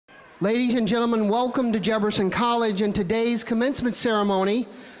Ladies and gentlemen, welcome to Jefferson College and today's commencement ceremony.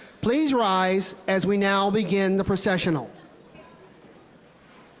 Please rise as we now begin the processional.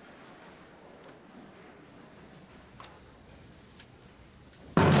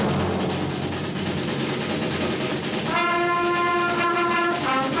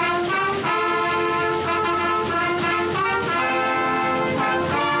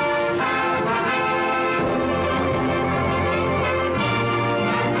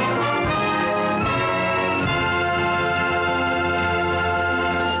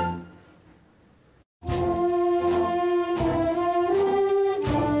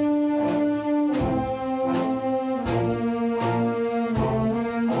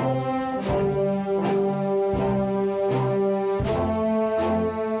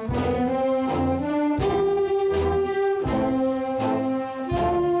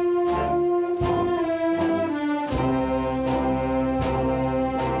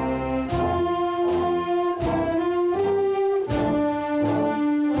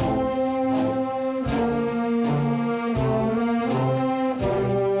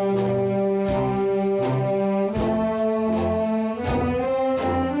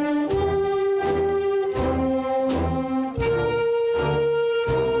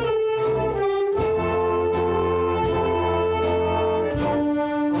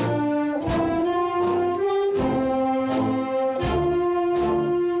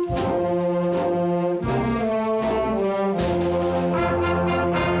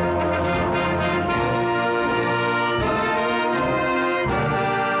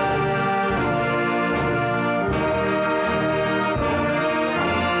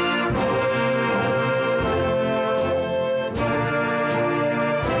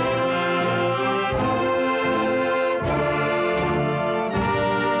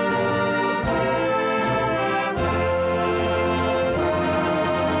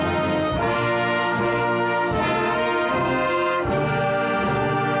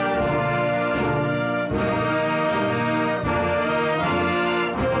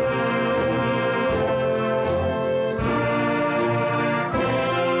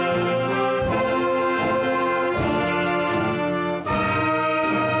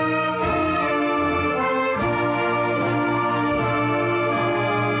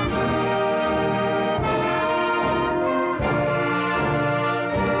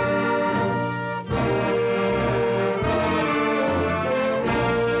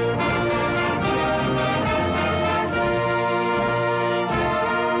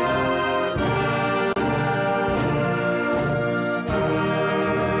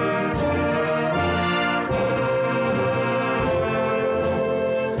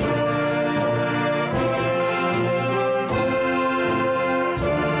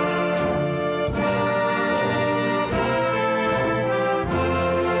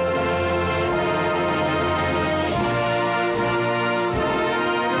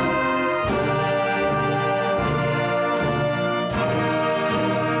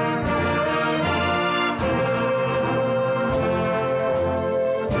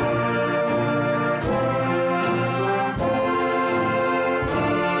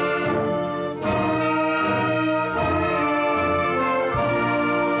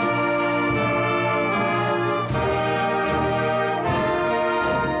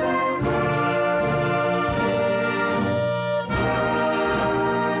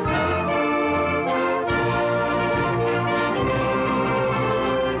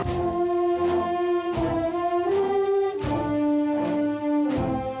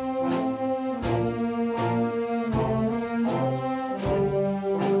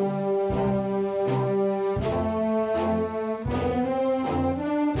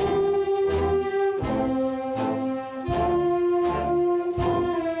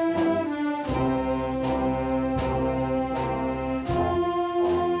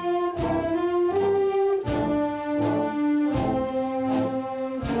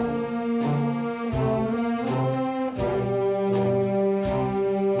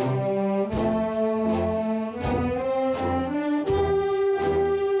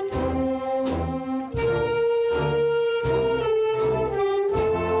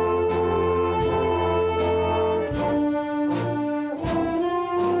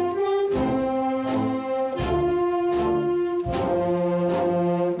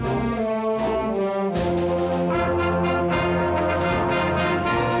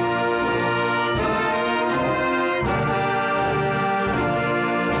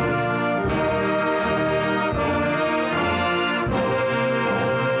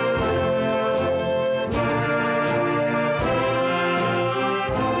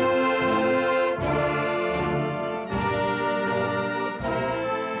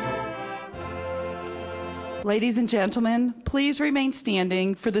 Ladies and gentlemen, please remain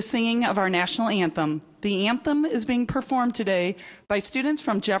standing for the singing of our national anthem. The anthem is being performed today by students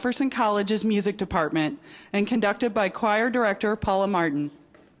from Jefferson College's music department and conducted by choir director Paula Martin.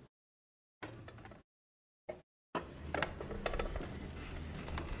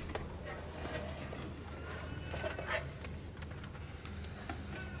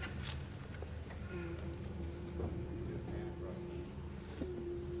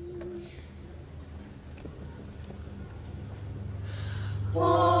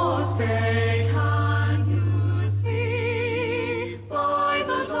 Oh, say, can you see by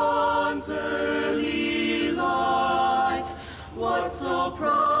the dawn's early light what so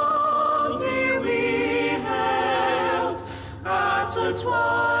proudly we hailed at the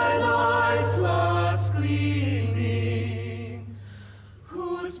twilight's last gleaming,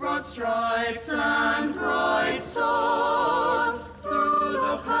 whose broad stripes and bright stars through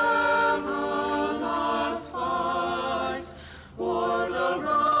the perilous fight o'er the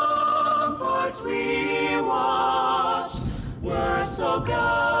ramparts we watched were so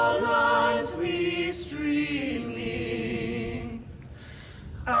gallantly streaming,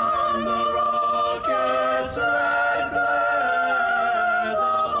 and the rockets' red glare, the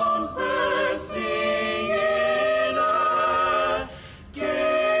bombs bursting in air,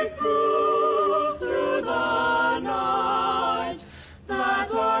 gave proof through the night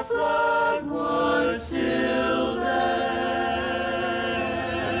that our flag was still there.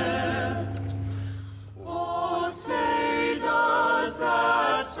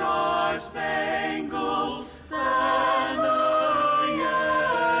 Star-spangled banner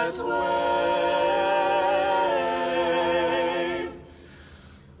yet wave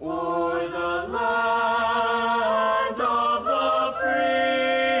o'er the land of the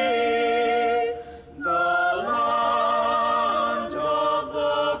free, the land of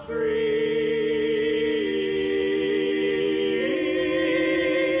the free,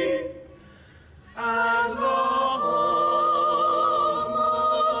 and the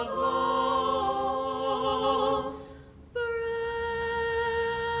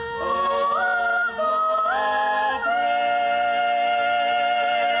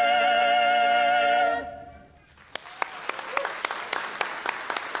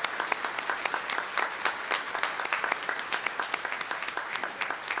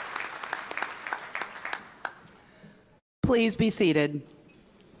Please be seated.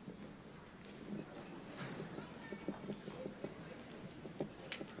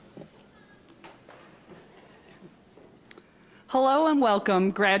 Hello and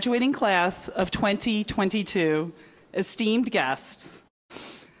welcome, graduating class of 2022, esteemed guests.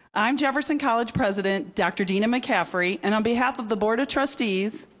 I'm Jefferson College President, Dr. Dina McCaffrey, and on behalf of the Board of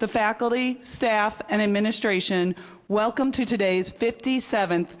Trustees, the faculty, staff, and administration, welcome to today's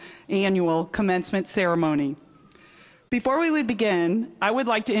 57th annual commencement ceremony. Before we would begin, I would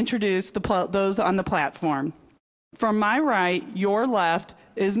like to introduce those on the platform. From my right, your left,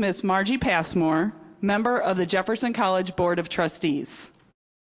 is Miss Margie Passmore, member of the Jefferson College Board of Trustees.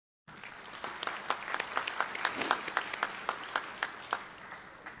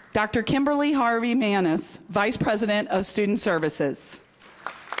 Dr. Kimberly Harvey Manis, Vice President of Student Services.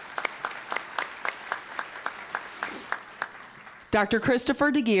 Dr. Christopher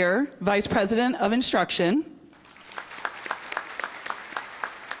DeGeer, Vice President of Instruction.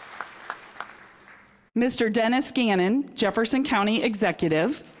 Mr. Dennis Gannon, Jefferson County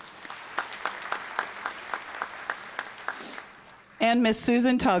Executive. And Ms.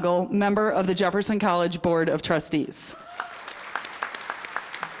 Susan Tuggle, member of the Jefferson College Board of Trustees.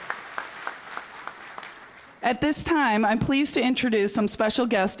 At this time, I'm pleased to introduce some special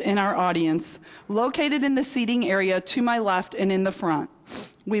guests in our audience, located in the seating area to my left and in the front.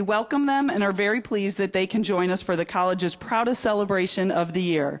 We welcome them and are very pleased that they can join us for the college's proudest celebration of the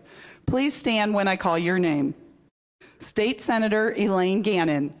year. Please stand when I call your name. State Senator Elaine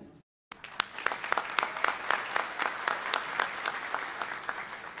Gannon.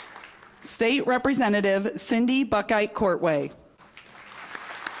 State Representative Cindy Buckite Courtway.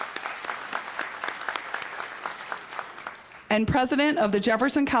 And President of the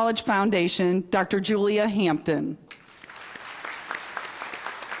Jefferson College Foundation, Dr. Julia Hampton.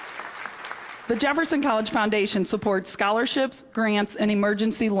 The Jefferson College Foundation supports scholarships, grants, and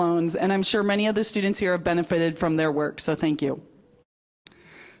emergency loans, and I'm sure many of the students here have benefited from their work, so thank you.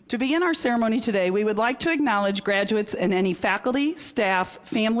 To begin our ceremony today, we would like to acknowledge graduates and any faculty, staff,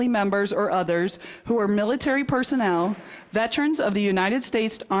 family members, or others who are military personnel, veterans of the United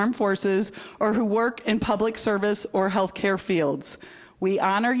States Armed Forces, or who work in public service or healthcare fields. We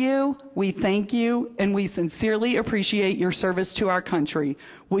honor you, we thank you, and we sincerely appreciate your service to our country.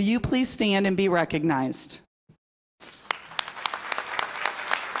 Will you please stand and be recognized?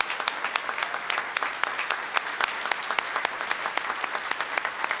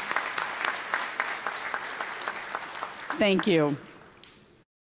 Thank you.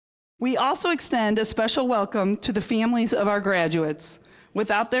 We also extend a special welcome to the families of our graduates.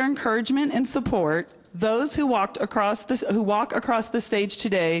 Without their encouragement and support, those who walk across the stage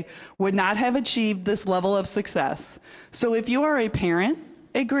today would not have achieved this level of success. So if you are a parent,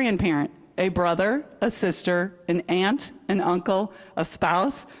 a grandparent, a brother, a sister, an aunt, an uncle, a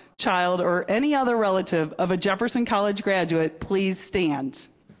spouse, child, or any other relative of a Jefferson College graduate, please stand.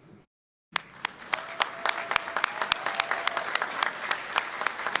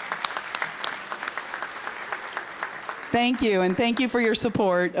 Thank you, and thank you for your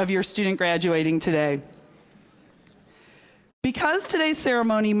support of your student graduating today. Because today's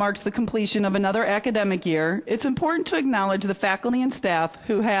ceremony marks the completion of another academic year, it's important to acknowledge the faculty and staff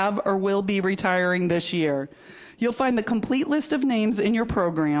who have or will be retiring this year. You'll find the complete list of names in your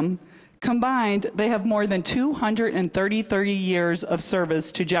program. Combined, they have more than 230 years of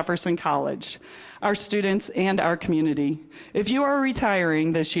service to Jefferson College, our students, and our community. If you are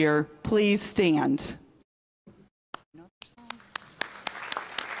retiring this year, please stand.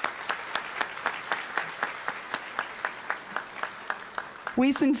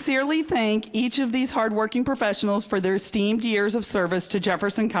 We sincerely thank each of these hardworking professionals for their esteemed years of service to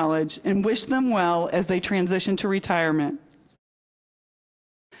Jefferson College and wish them well as they transition to retirement.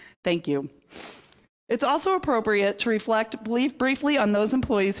 Thank you. It's also appropriate to reflect briefly on those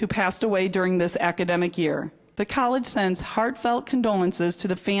employees who passed away during this academic year. The college sends heartfelt condolences to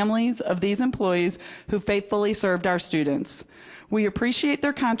the families of these employees who faithfully served our students. We appreciate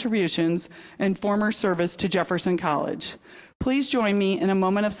their contributions and former service to Jefferson College. Please join me in a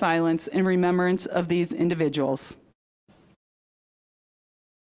moment of silence in remembrance of these individuals.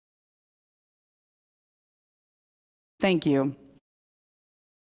 Thank you.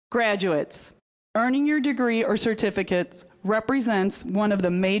 Graduates, earning your degree or certificates represents one of the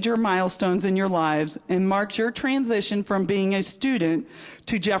major milestones in your lives and marks your transition from being a student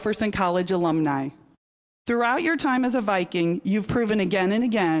to Jefferson College alumni. Throughout your time as a Viking, you've proven again and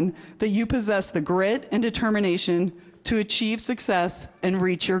again that you possess the grit and determination to achieve success and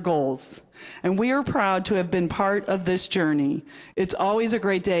reach your goals. And we are proud to have been part of this journey. It's always a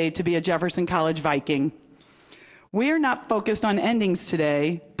great day to be a Jefferson College Viking. We are not focused on endings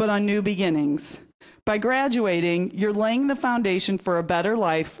today, but on new beginnings. By graduating, you're laying the foundation for a better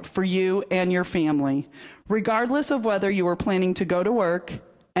life for you and your family, regardless of whether you are planning to go to work,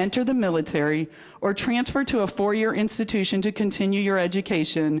 enter the military, or transfer to a four-year institution to continue your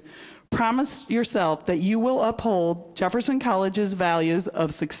education. Promise yourself that you will uphold Jefferson College's values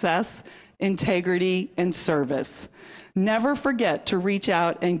of success, integrity, and service. Never forget to reach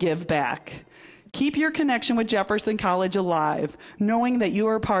out and give back. Keep your connection with Jefferson College alive, knowing that you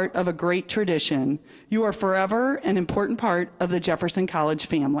are part of a great tradition. You are forever an important part of the Jefferson College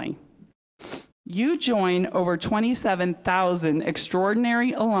family. You join over 27,000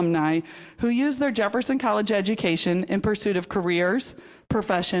 extraordinary alumni who use their Jefferson College education in pursuit of careers,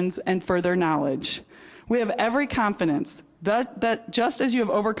 professions, and further knowledge. We have every confidence that just as you have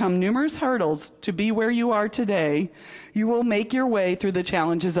overcome numerous hurdles to be where you are today, you will make your way through the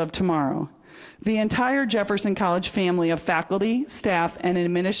challenges of tomorrow. The entire Jefferson College family of faculty, staff, and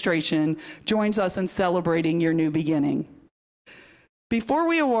administration joins us in celebrating your new beginning. Before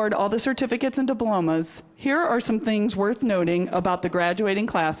we award all the certificates and diplomas, here are some things worth noting about the graduating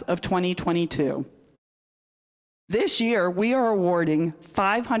class of 2022. This year, we are awarding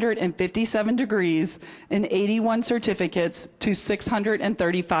 557 degrees and 81 certificates to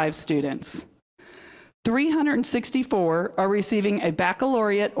 635 students. 364 are receiving a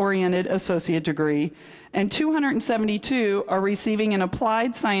baccalaureate-oriented associate degree, and 272 are receiving an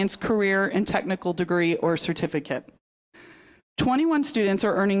applied science career and technical degree or certificate. 21 students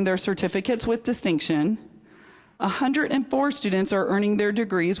are earning their certificates with distinction. 104 students are earning their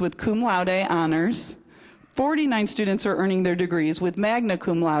degrees with cum laude honors. 49 students are earning their degrees with magna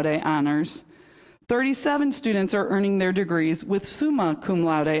cum laude honors. 37 students are earning their degrees with summa cum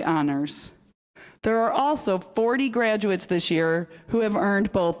laude honors. There are also 40 graduates this year who have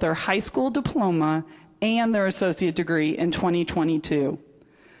earned both their high school diploma and their associate degree in 2022.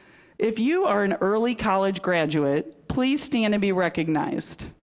 If you are an early college graduate, please stand and be recognized.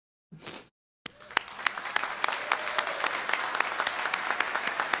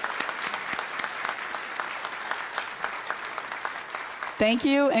 Thank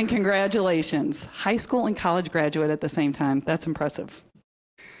you and congratulations. High school and college graduate at the same time. That's impressive.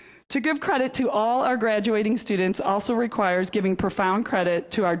 To give credit to all our graduating students also requires giving profound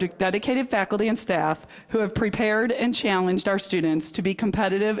credit to our dedicated faculty and staff who have prepared and challenged our students to be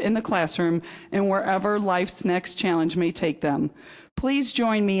competitive in the classroom and wherever life's next challenge may take them. Please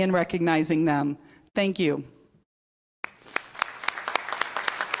join me in recognizing them. Thank you.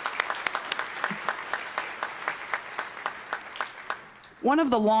 One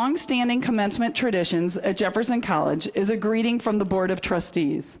of the long-standing commencement traditions at Jefferson College is a greeting from the Board of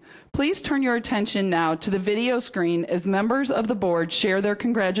Trustees. Please turn your attention now to the video screen as members of the board share their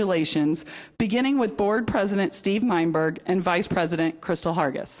congratulations, beginning with Board President Steve Meinberg and Vice President Crystal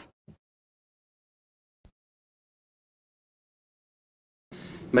Hargis.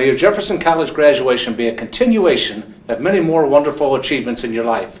 May your Jefferson College graduation be a continuation of many more wonderful achievements in your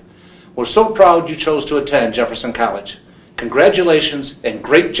life. We're so proud you chose to attend Jefferson College. Congratulations and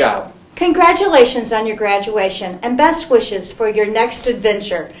great job. Congratulations on your graduation and best wishes for your next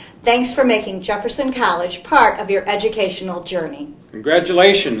adventure. Thanks for making Jefferson College part of your educational journey.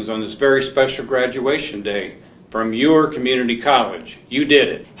 Congratulations on this very special graduation day from your community college. You did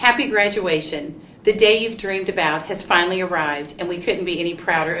it. Happy graduation. The day you've dreamed about has finally arrived, and we couldn't be any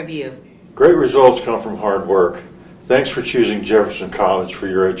prouder of you. Great results come from hard work. Thanks for choosing Jefferson College for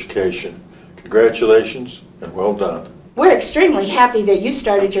your education. Congratulations and well done. We're extremely happy that you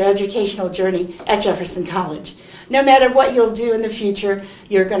started your educational journey at Jefferson College. No matter what you'll do in the future,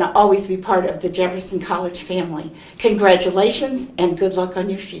 you're going to always be part of the Jefferson College family. Congratulations and good luck on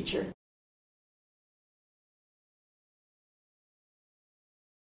your future.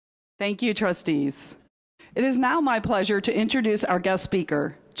 Thank you, trustees. It is now my pleasure to introduce our guest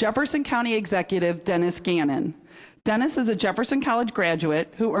speaker, Jefferson County Executive Dennis Gannon. Dennis is a Jefferson College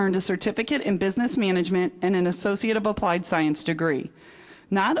graduate who earned a certificate in business management and an associate of applied science degree.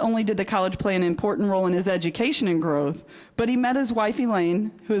 Not only did the college play an important role in his education and growth, but he met his wife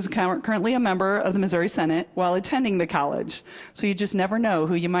Elaine, who is currently a member of the Missouri Senate, while attending the college. So you just never know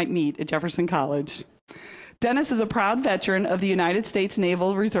who you might meet at Jefferson College. Dennis is a proud veteran of the United States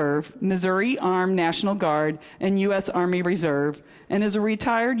Naval Reserve, Missouri Armed National Guard, and U.S. Army Reserve, and is a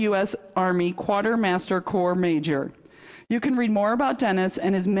retired U.S. Army Quartermaster Corps Major. You can read more about Dennis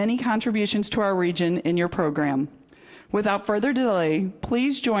and his many contributions to our region in your program. Without further delay,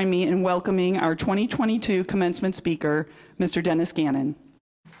 please join me in welcoming our 2022 commencement speaker, Mr. Dennis Gannon.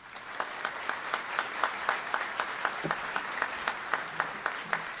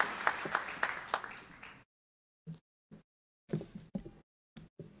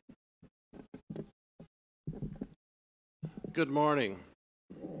 Good morning.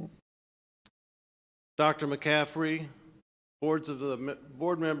 Dr. McCaffrey, board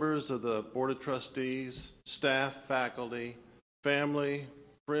members of the Board of Trustees, staff, faculty, family,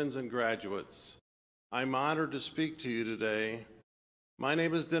 friends, and graduates. I'm honored to speak to you today. My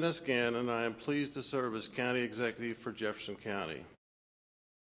name is Dennis Gannon, and I am pleased to serve as County Executive for Jefferson County.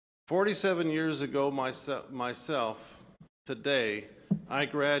 47 years ago myself, today, I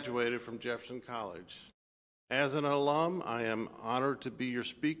graduated from Jefferson College. As an alum, I am honored to be your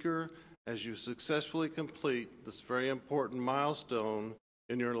speaker as you successfully complete this very important milestone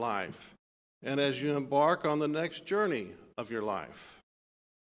in your life and as you embark on the next journey of your life.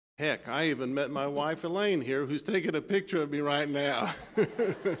 Heck, I even met my wife Elaine here, who's taking a picture of me right now.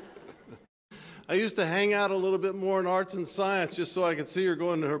 I used to hang out a little bit more in arts and science just so I could see her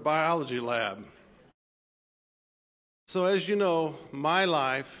going to her biology lab. So as you know, my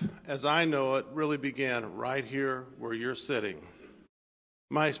life, as I know it, really began right here where you're sitting.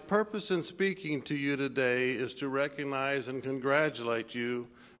 My purpose in speaking to you today is to recognize and congratulate you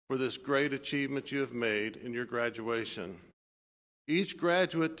for this great achievement you have made in your graduation. Each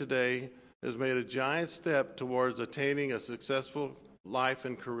graduate today has made a giant step towards attaining a successful life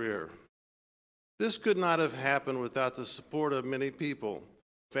and career. This could not have happened without the support of many people,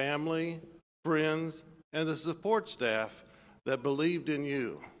 family, friends, and the support staff that believed in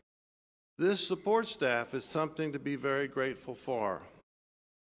you. This support staff is something to be very grateful for.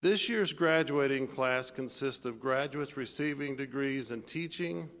 This year's graduating class consists of graduates receiving degrees in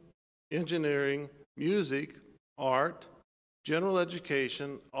teaching, engineering, music, art, general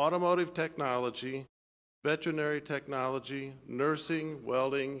education, automotive technology, veterinary technology, nursing,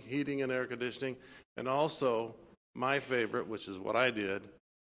 welding, heating and air conditioning, and also my favorite, which is what I did,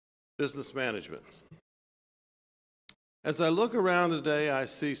 business management. As I look around today, I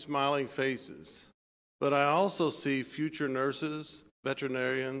see smiling faces, but I also see future nurses,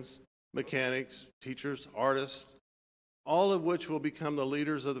 veterinarians, mechanics, teachers, artists, all of which will become the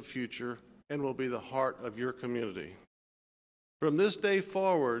leaders of the future and will be the heart of your community. From this day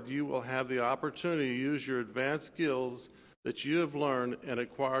forward, you will have the opportunity to use your advanced skills that you have learned and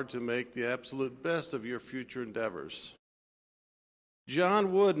acquired to make the absolute best of your future endeavors.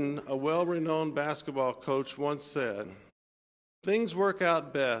 John Wooden, a well-renowned basketball coach, once said, "Things work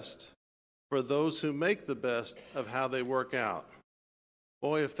out best for those who make the best of how they work out."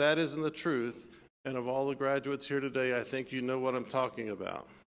 Boy, if that isn't the truth, and of all the graduates here today, I think you know what I'm talking about.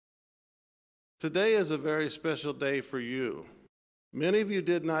 Today is a very special day for you. Many of you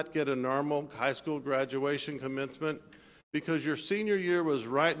did not get a normal high school graduation commencement because your senior year was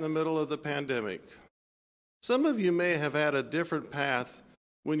right in the middle of the pandemic. Some of you may have had a different path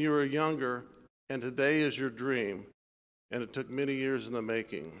when you were younger, and today is your dream, and it took many years in the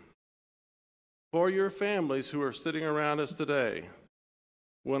making. For your families who are sitting around us today,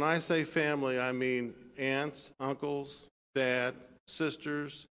 when I say family, I mean aunts, uncles, dad,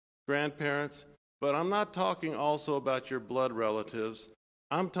 sisters, grandparents, but I'm not talking also about your blood relatives.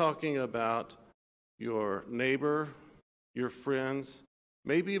 I'm talking about your neighbor, your friends,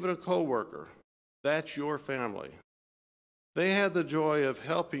 maybe even a coworker. That's your family. They had the joy of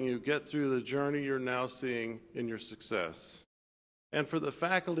helping you get through the journey you're now seeing in your success. And for the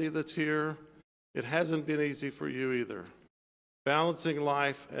faculty that's here, it hasn't been easy for you either. Balancing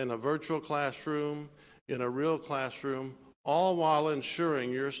life in a virtual classroom, in a real classroom, all while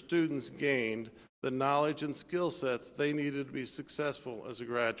ensuring your students gained the knowledge and skill sets they needed to be successful as a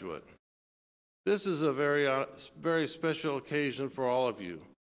graduate. This is a very special occasion for all of you.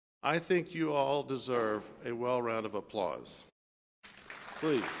 I think you all deserve a well round of applause.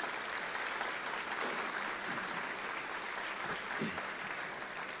 Please.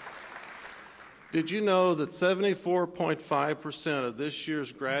 Did you know that 74.5% of this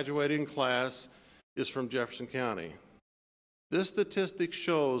year's graduating class is from Jefferson County? This statistic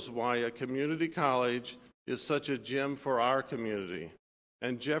shows why a community college is such a gem for our community.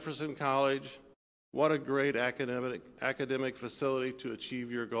 And Jefferson College, what a great academic facility to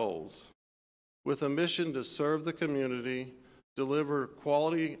achieve your goals. With a mission to serve the community, deliver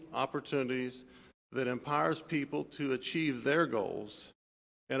quality opportunities that empowers people to achieve their goals,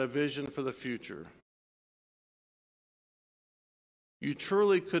 and a vision for the future. You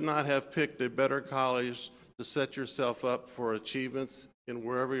truly could not have picked a better college to set yourself up for achievements in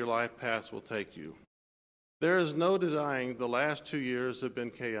wherever your life path will take you. There is no denying the last 2 years have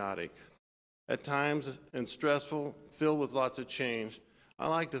been chaotic, at times and stressful, filled with lots of change. I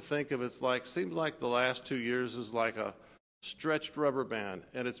like to think of it seems like the last 2 years is like a stretched rubber band,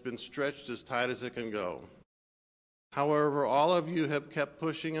 and it's been stretched as tight as it can go. However, all of you have kept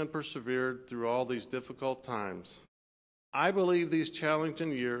pushing and persevered through all these difficult times. I believe these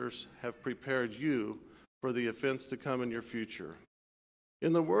challenging years have prepared you for the events to come in your future.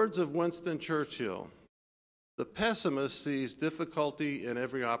 In the words of Winston Churchill, the pessimist sees difficulty in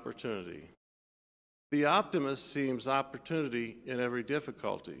every opportunity. The optimist sees opportunity in every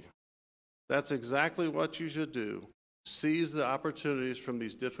difficulty. That's exactly what you should do. Seize the opportunities from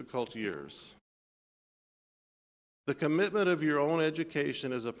these difficult years. The commitment of your own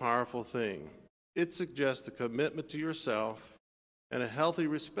education is a powerful thing. It suggests a commitment to yourself and a healthy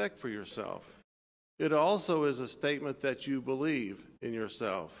respect for yourself. It also is a statement that you believe in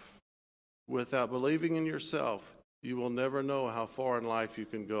yourself. Without believing in yourself, you will never know how far in life you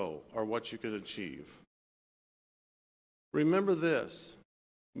can go or what you can achieve. Remember this,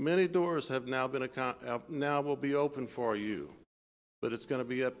 many doors have now will be open for you, but it's going to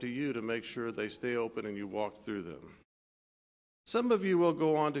be up to you to make sure they stay open and you walk through them. Some of you will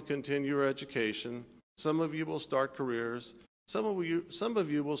go on to continue your education. Some of you will start careers. Some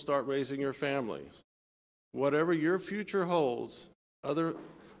of you will start raising your families. Whatever your future holds, remember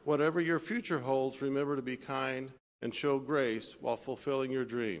to be kind and show grace while fulfilling your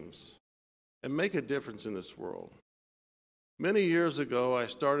dreams and make a difference in this world. Many years ago, I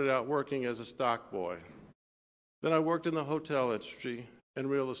started out working as a stock boy. Then I worked in the hotel industry and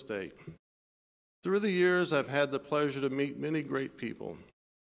real estate. Through the years, I've had the pleasure to meet many great people.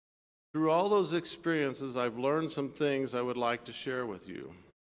 Through all those experiences, I've learned some things I would like to share with you.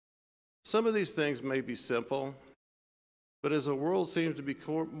 Some of these things may be simple, but as the world seems to be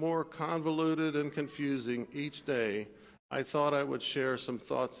more convoluted and confusing each day, I thought I would share some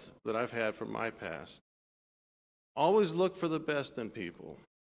thoughts that I've had from my past. Always look for the best in people.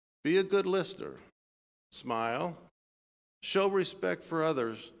 Be a good listener. Smile. Show respect for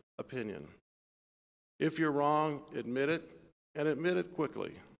others' opinion. If you're wrong, admit it, and admit it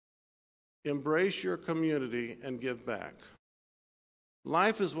quickly. Embrace your community and give back.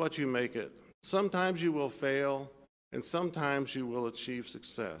 Life is what you make it. Sometimes you will fail, and sometimes you will achieve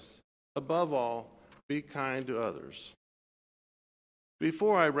success. Above all, be kind to others.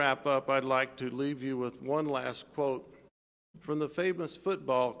 Before I wrap up, I'd like to leave you with one last quote from the famous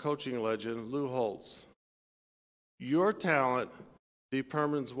football coaching legend, Lou Holtz. Your talent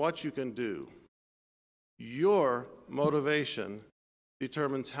determines what you can do. Your motivation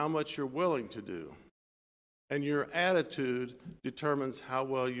determines how much you're willing to do. And your attitude determines how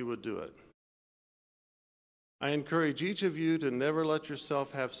well you would do it. I encourage each of you to never let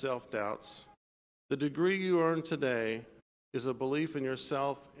yourself have self-doubts. The degree you earn today is a belief in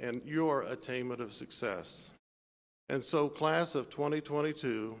yourself and your attainment of success. And so, class of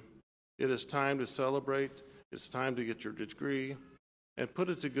 2022, it is time to celebrate, it's time to get your degree, and put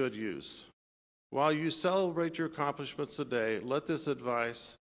it to good use. While you celebrate your accomplishments today, let this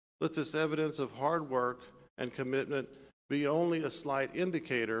advice, let this evidence of hard work and commitment be only a slight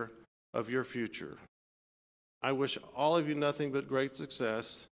indicator of your future. I wish all of you nothing but great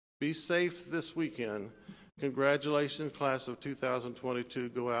success. Be safe this weekend. Congratulations, class of 2022.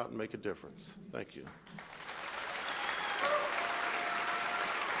 Go out and make a difference. Thank you.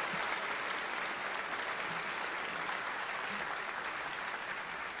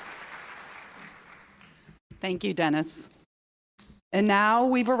 Thank you, Dennis. And now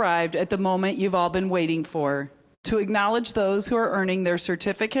we've arrived at the moment you've all been waiting for, to acknowledge those who are earning their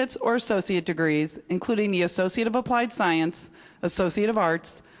certificates or associate degrees, including the Associate of Applied Science, Associate of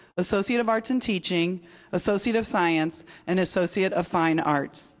Arts in Teaching, Associate of Science, and Associate of Fine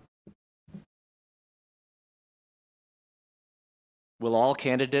Arts. Will all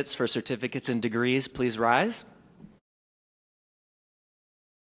candidates for certificates and degrees please rise?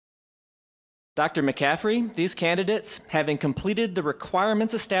 Dr. McCaffrey, these candidates, having completed the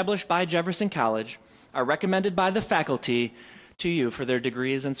requirements established by Jefferson College, are recommended by the faculty to you for their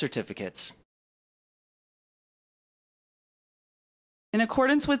degrees and certificates. In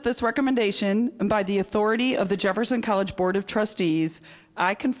accordance with this recommendation, and by the authority of the Jefferson College Board of Trustees,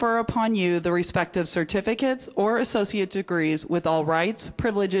 I confer upon you the respective certificates or associate degrees with all rights,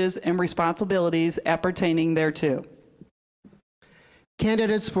 privileges, and responsibilities appertaining thereto.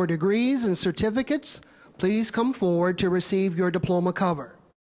 Candidates for degrees and certificates, please come forward to receive your diploma cover.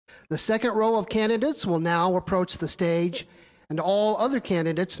 The second row of candidates will now approach the stage, and all other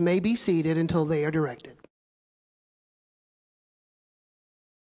candidates may be seated until they are directed.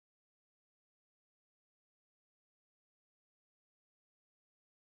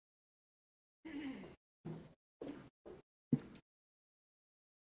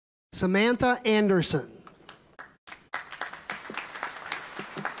 Samantha Anderson.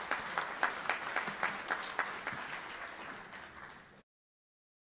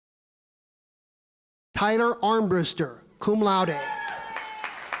 Tyler Armbruster, cum laude.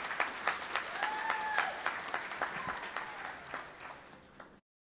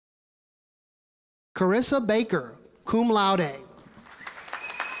 Carissa Baker, cum laude.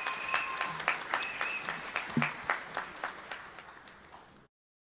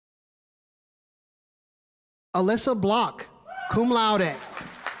 Alyssa Block, cum laude.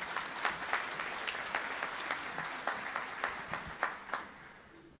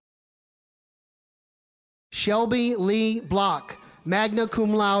 Shelby Lee Block, magna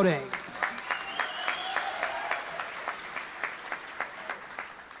cum laude.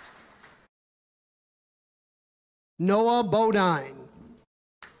 Noah Bodine.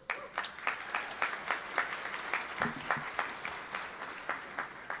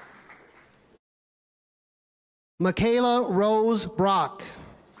 Michaela Rose Brock.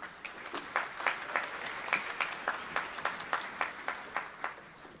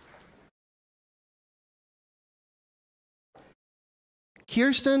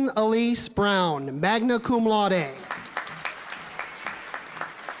 Kirsten Elise Brown, magna cum laude.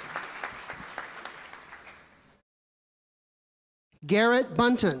 Garrett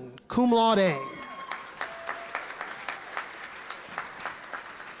Bunton, cum laude.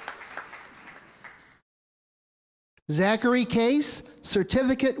 Zachary Case,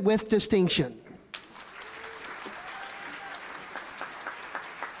 certificate with distinction.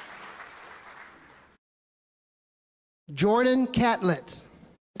 Jordan Catlett.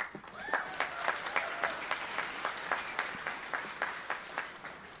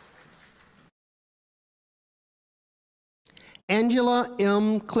 Angela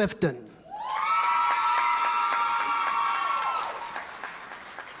M. Clifton.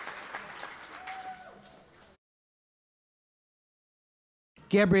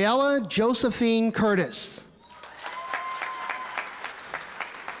 Gabriella Josephine Curtis.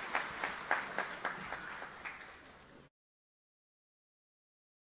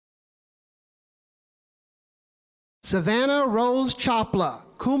 Savannah Rose Chopla,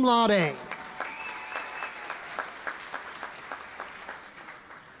 cum laude.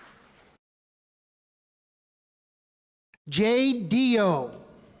 Jade Dio.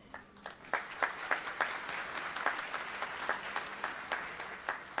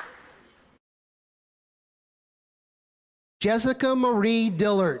 Jessica Marie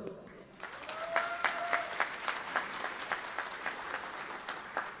Dillard.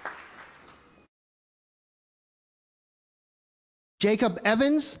 Jacob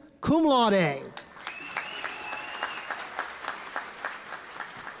Evans, cum laude.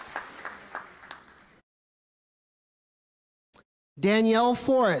 Danielle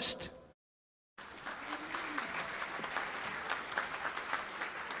Forrest.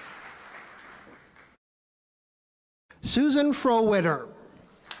 Susan Frowitter.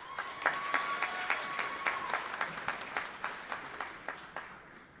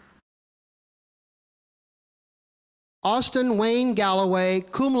 Austin Wayne Galloway,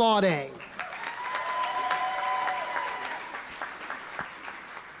 cum laude.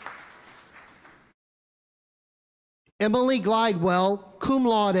 Emily Glidewell, cum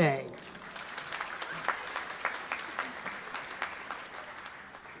laude.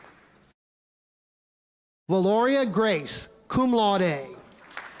 Valoria Grace, cum laude.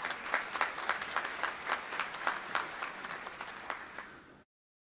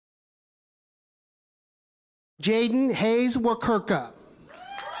 Jaden Hayes Wakirka.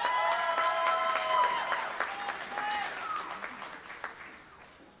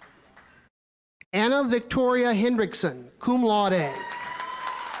 Anna Victoria Hendrickson, cum laude.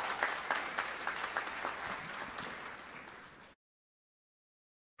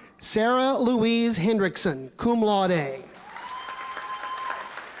 Sarah Louise Hendrickson, cum laude.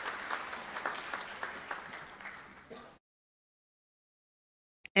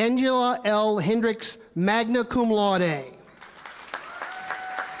 Angela L. Hendricks, magna cum laude.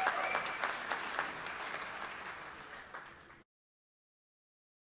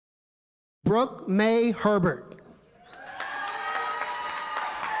 Brooke May Herbert.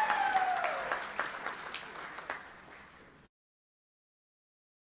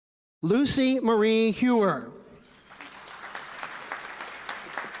 Lucy Marie Hewer.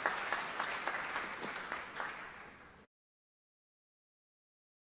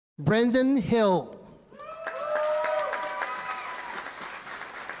 Brendan Hill.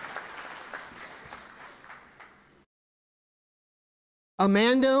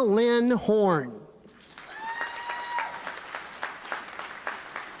 Amanda Lynn Horn.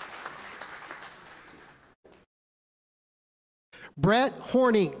 Brett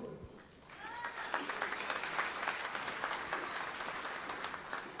Horning.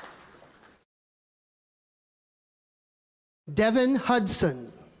 Devin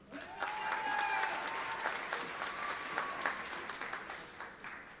Hudson.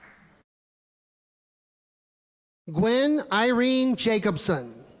 Gwen Irene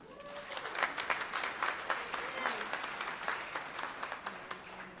Jacobson.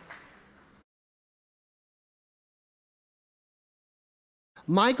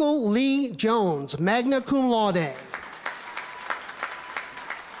 Michael Lee Jones, magna cum laude.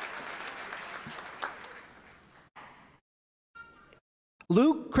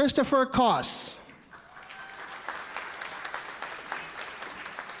 Luke Christopher Koss.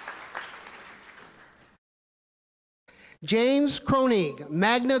 James Kronig,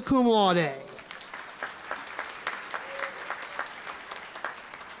 magna cum laude.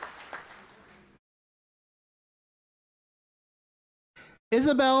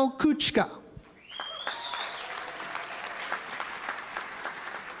 Isabel Kuchka.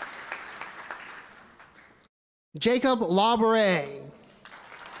 Jacob Labere.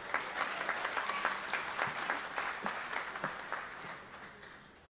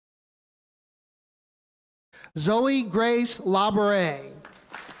 Zoe Grace Labere.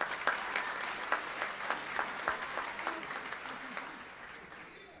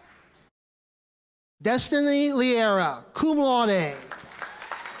 Destiny Liera, cum laude.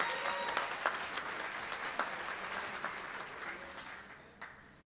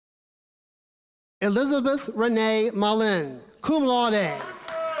 Elizabeth Renee Malin, cum laude.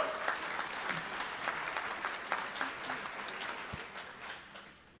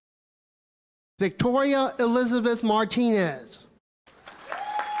 Victoria Elizabeth Martinez.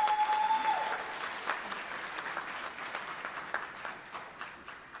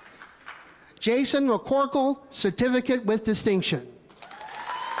 Jason McCorkle, certificate with distinction.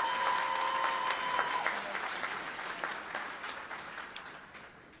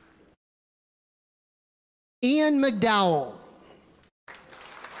 Ian McDowell.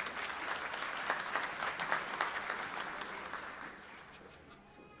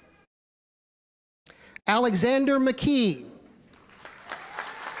 Alexander McKee.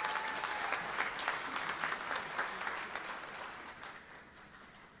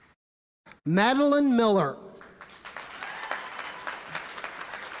 Madeline Miller.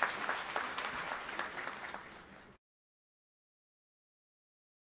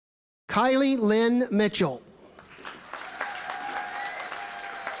 Kylie Lynn Mitchell.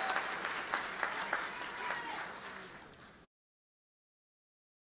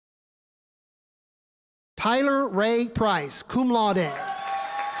 Tyler Ray Price, cum laude.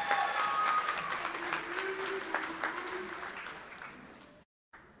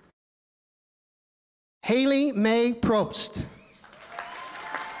 Haley Mae Probst.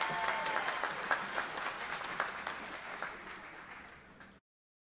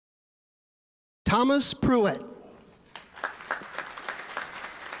 Thomas Pruitt.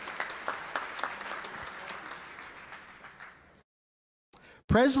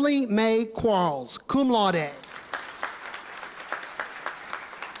 Presley Mae Quarles, cum laude.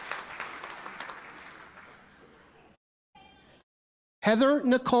 Heather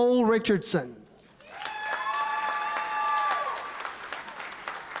Nicole Richardson.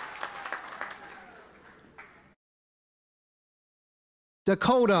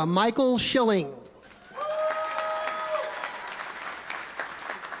 Dakota Michael Schilling.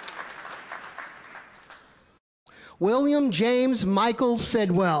 William James Michael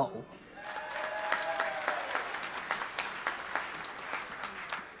Sidwell.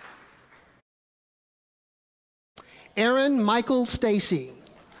 Aaron Michael Stacy.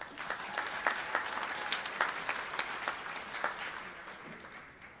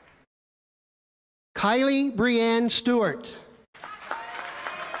 Kylie Brianne Stewart.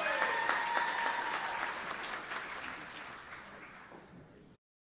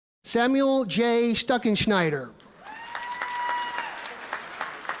 Samuel J. Stuckenschneider.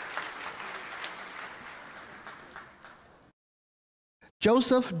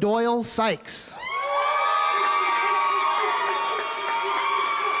 Joseph Doyle Sykes.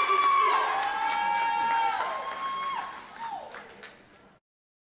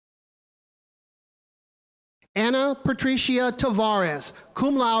 Anna Patricia Tavares,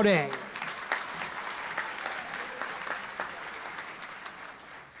 cum laude.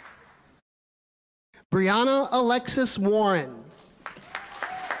 Brianna Alexis Warren.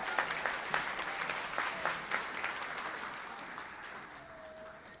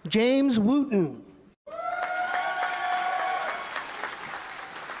 James Wooten.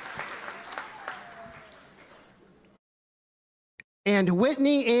 And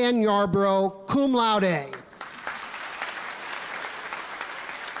Whitney Ann Yarbrough, cum laude.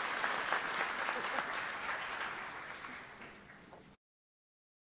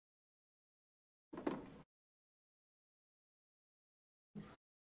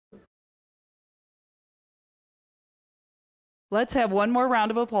 Let's have one more round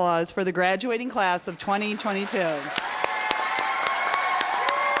of applause for the graduating class of 2022.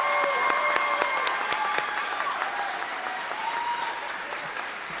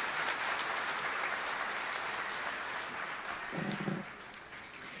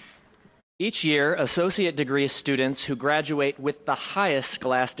 Each year, associate degree students who graduate with the highest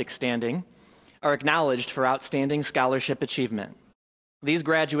scholastic standing are acknowledged for outstanding scholarship achievement. These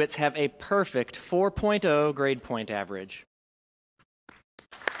graduates have a perfect 4.0 grade point average.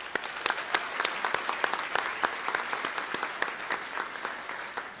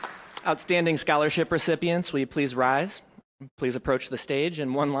 Outstanding scholarship recipients, will you please rise? Please approach the stage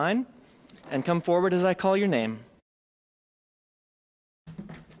in one line and come forward as I call your name.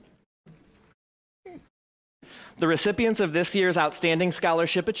 The recipients of this year's Outstanding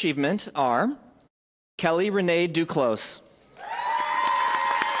Scholarship Achievement are Kelly Renee Duclos,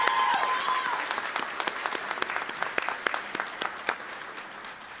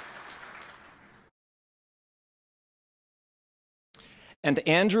 and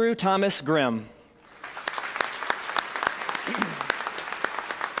Andrew Thomas Grimm.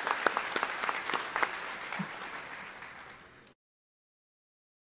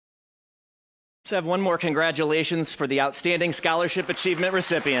 Let's have one more congratulations for the Outstanding Scholarship Achievement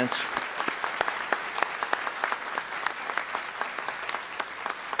recipients.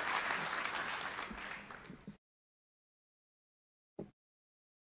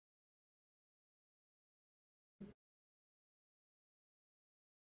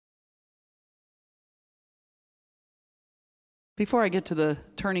 Before I get to the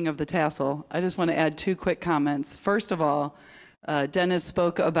turning of the tassel, I just want to add two quick comments. First of all, Dennis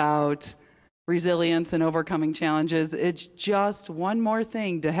spoke about resilience and overcoming challenges. It's just one more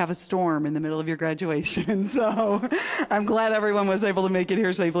thing to have a storm in the middle of your graduation. So I'm glad everyone was able to make it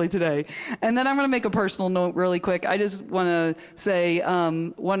here safely today. And then I'm going to make a personal note really quick. I just want to say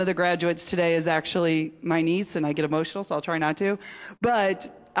one of the graduates today is actually my niece, and I get emotional, so I'll try not to.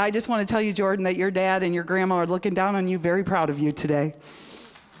 But I just want to tell you, Jordan, that your dad and your grandma are looking down on you, very proud of you today.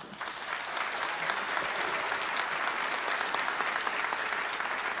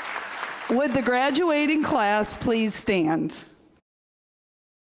 Would the graduating class please stand?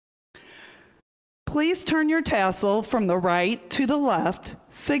 Please turn your tassel from the right to the left,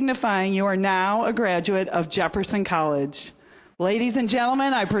 signifying you are now a graduate of Jefferson College. Ladies and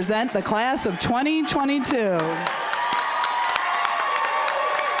gentlemen, I present the class of 2022.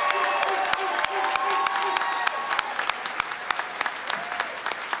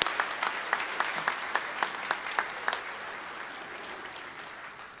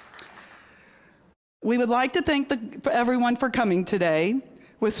 We would like to thank everyone for coming today,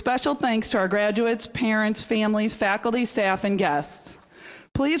 with special thanks to our graduates, parents, families, faculty, staff, and guests.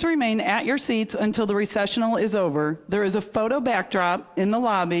 Please remain at your seats until the recessional is over. There is a photo backdrop in the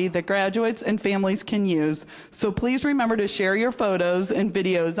lobby that graduates and families can use, so please remember to share your photos and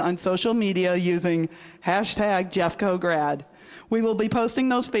videos on social media using #JeffcoGrad. We will be posting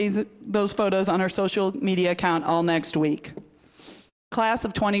those photos on our social media account all next week. Class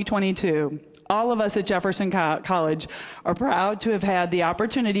of 2022. All of us at Jefferson College are proud to have had the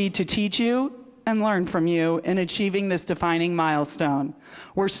opportunity to teach you and learn from you in achieving this defining milestone.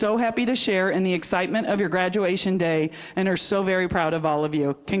 We're so happy to share in the excitement of your graduation day and are so very proud of all of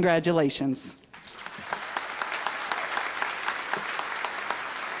you. Congratulations.